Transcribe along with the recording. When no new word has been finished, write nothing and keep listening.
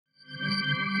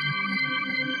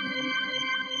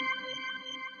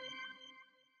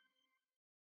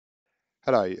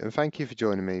Hello, and thank you for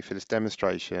joining me for this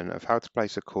demonstration of how to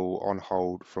place a call on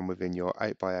hold from within your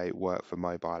 8x8 Work for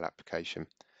Mobile application.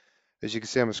 As you can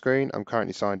see on the screen, I'm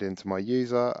currently signed into my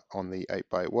user on the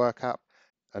 8x8 Work app,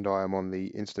 and I am on the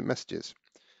instant messages.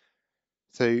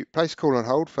 To place a call on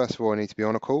hold, first of all, I need to be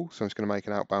on a call, so I'm just going to make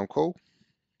an outbound call.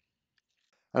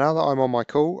 And now that I'm on my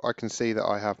call, I can see that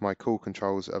I have my call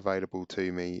controls available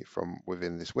to me from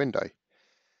within this window.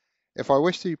 If I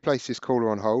wish to place this caller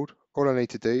on hold, all I need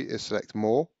to do is select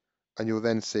More, and you'll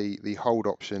then see the hold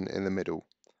option in the middle.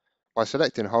 By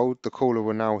selecting hold, the caller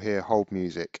will now hear hold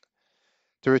music.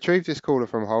 To retrieve this caller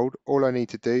from hold, all I need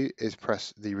to do is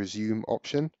press the resume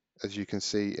option, as you can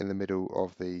see in the middle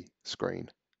of the screen.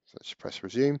 So just press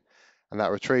resume, and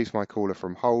that retrieves my caller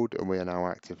from hold, and we are now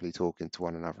actively talking to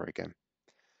one another again.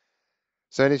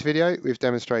 So in this video, we've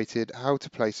demonstrated how to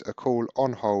place a call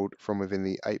on hold from within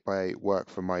the 8x8 Work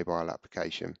for Mobile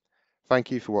application. Thank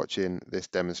you for watching this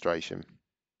demonstration.